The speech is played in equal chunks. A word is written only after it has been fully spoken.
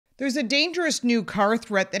There's a dangerous new car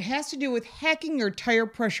threat that has to do with hacking your tire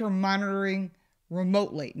pressure monitoring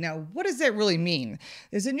remotely. Now, what does that really mean?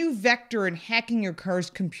 There's a new vector in hacking your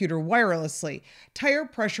car's computer wirelessly, tire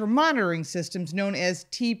pressure monitoring systems known as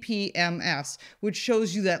TPMS, which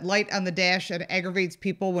shows you that light on the dash that aggravates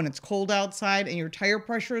people when it's cold outside and your tire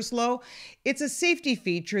pressure is low. It's a safety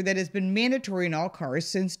feature that has been mandatory in all cars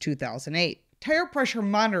since 2008. Tire pressure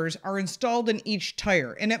monitors are installed in each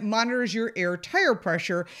tire, and it monitors your air tire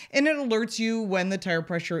pressure, and it alerts you when the tire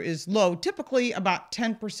pressure is low, typically about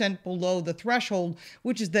 10% below the threshold,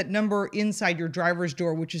 which is that number inside your driver's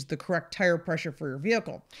door, which is the correct tire pressure for your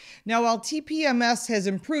vehicle. Now, while TPMS has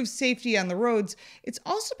improved safety on the roads, it's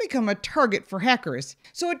also become a target for hackers.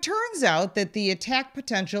 So it turns out that the attack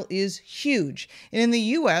potential is huge. And in the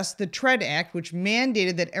US, the TREAD Act, which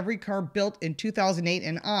mandated that every car built in 2008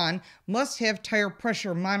 and on must have tire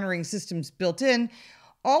pressure monitoring systems built in,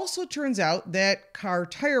 also turns out that car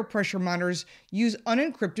tire pressure monitors use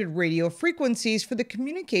unencrypted radio frequencies for the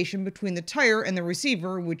communication between the tire and the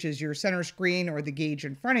receiver, which is your center screen or the gauge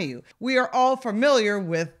in front of you. We are all familiar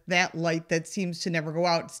with that light that seems to never go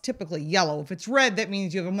out. It's typically yellow. If it's red, that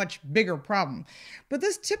means you have a much bigger problem. But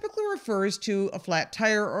this typically refers to a flat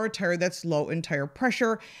tire or a tire that's low in tire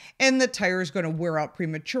pressure, and the tire is going to wear out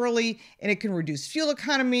prematurely, and it can reduce fuel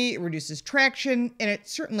economy, it reduces traction, and it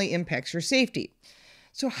certainly impacts your safety.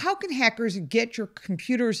 So how can hackers get your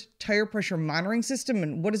computer's tire pressure monitoring system,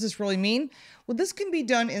 and what does this really mean? Well, this can be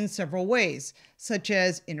done in several ways, such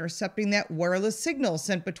as intercepting that wireless signal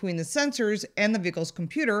sent between the sensors and the vehicle's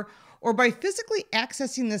computer, or by physically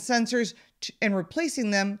accessing the sensors and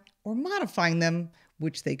replacing them or modifying them,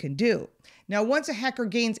 which they can do. Now, once a hacker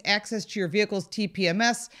gains access to your vehicle's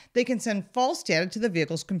TPMS, they can send false data to the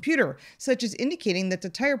vehicle's computer, such as indicating that the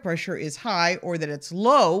tire pressure is high or that it's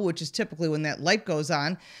low, which is typically when that light goes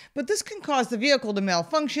on. But this can cause the vehicle to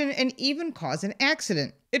malfunction and even cause an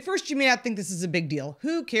accident. At first, you may not think this is a big deal.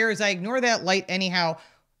 Who cares? I ignore that light anyhow.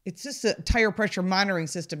 It's just a tire pressure monitoring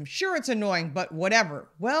system. Sure, it's annoying, but whatever.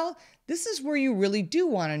 Well, this is where you really do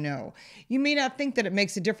want to know. You may not think that it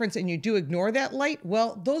makes a difference and you do ignore that light.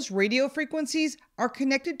 Well, those radio frequencies are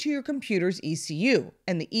connected to your computer's ECU.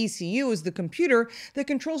 And the ECU is the computer that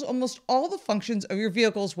controls almost all the functions of your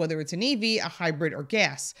vehicles, whether it's an EV, a hybrid, or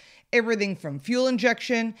gas. Everything from fuel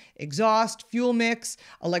injection, exhaust, fuel mix,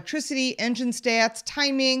 electricity, engine stats,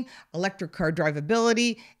 timing, electric car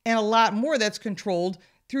drivability, and a lot more that's controlled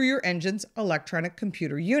through your engine's electronic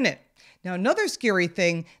computer unit. Now, another scary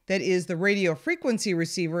thing that is the radio frequency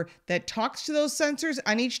receiver that talks to those sensors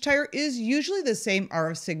on each tire is usually the same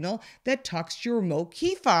RF signal that talks to your remote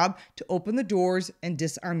key fob to open the doors and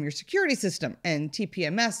disarm your security system. And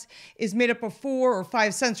TPMS is made up of 4 or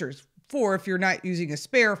 5 sensors. 4 if you're not using a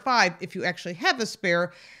spare, 5 if you actually have a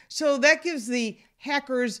spare. So that gives the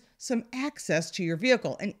hackers some access to your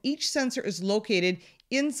vehicle. And each sensor is located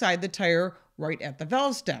inside the tire right at the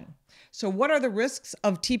valve stem. So what are the risks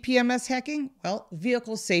of TPMS hacking? Well,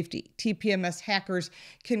 vehicle safety. TPMS hackers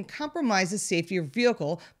can compromise the safety of your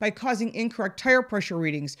vehicle by causing incorrect tire pressure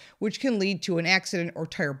readings, which can lead to an accident or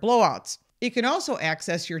tire blowouts. It can also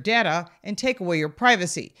access your data and take away your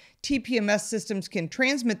privacy. TPMS systems can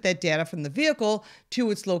transmit that data from the vehicle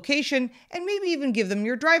to its location and maybe even give them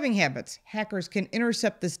your driving habits. Hackers can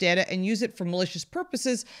intercept this data and use it for malicious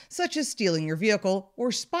purposes, such as stealing your vehicle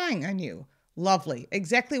or spying on you. Lovely.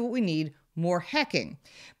 Exactly what we need. More hacking.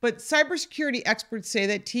 But cybersecurity experts say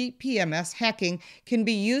that TPMS hacking can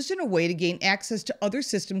be used in a way to gain access to other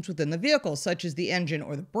systems within the vehicle, such as the engine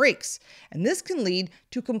or the brakes. And this can lead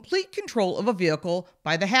to complete control of a vehicle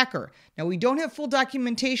by the hacker. Now, we don't have full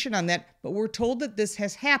documentation on that, but we're told that this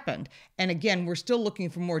has happened. And again, we're still looking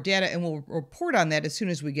for more data, and we'll report on that as soon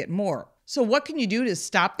as we get more. So what can you do to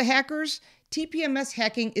stop the hackers? TPMS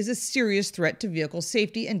hacking is a serious threat to vehicle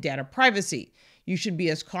safety and data privacy. You should be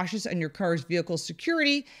as cautious on your car's vehicle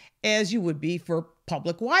security as you would be for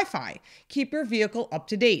public Wi-Fi. Keep your vehicle up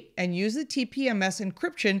to date and use the TPMS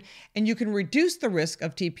encryption, and you can reduce the risk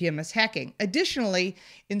of TPMS hacking. Additionally,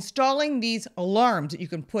 installing these alarms that you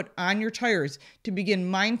can put on your tires to begin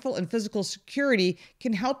mindful and physical security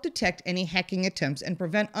can help detect any hacking attempts and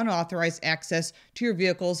prevent unauthorized access to your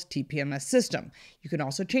vehicle's TPMS system. You can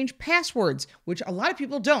also change passwords, which a lot of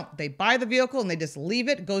people don't. They buy the vehicle and they just leave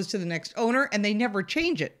it, goes to the next owner, and they never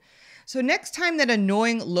change it. So next time that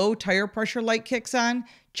annoying low tire pressure light kicks on,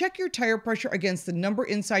 check your tire pressure against the number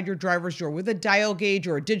inside your driver's door with a dial gauge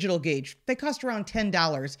or a digital gauge. They cost around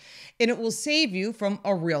 $10, and it will save you from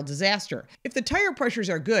a real disaster. If the tire pressures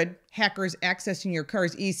are good, hackers accessing your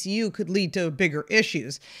car's ECU could lead to bigger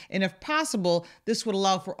issues. And if possible, this would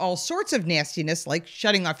allow for all sorts of nastiness, like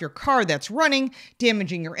shutting off your car that's running,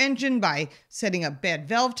 damaging your engine by setting up bad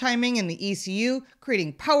valve timing in the ECU,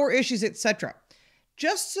 creating power issues, etc.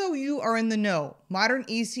 Just so you are in the know, modern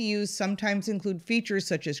ECUs sometimes include features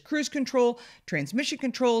such as cruise control, transmission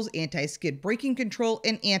controls, anti-skid braking control,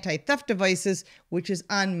 and anti-theft devices, which is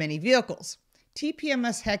on many vehicles.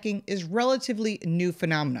 TPMS hacking is relatively new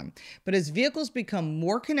phenomenon, but as vehicles become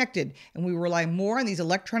more connected and we rely more on these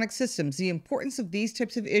electronic systems, the importance of these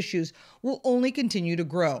types of issues will only continue to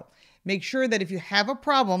grow. Make sure that if you have a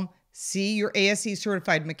problem, see your ASE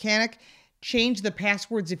certified mechanic, change the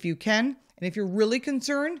passwords if you can, and if you're really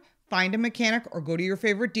concerned, find a mechanic or go to your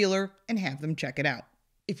favorite dealer and have them check it out.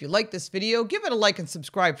 If you like this video, give it a like and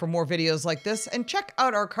subscribe for more videos like this, and check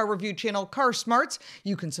out our car review channel, Car Smarts.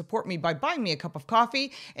 You can support me by buying me a cup of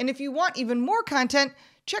coffee, and if you want even more content,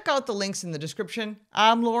 check out the links in the description.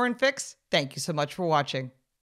 I'm Lauren Fix. Thank you so much for watching.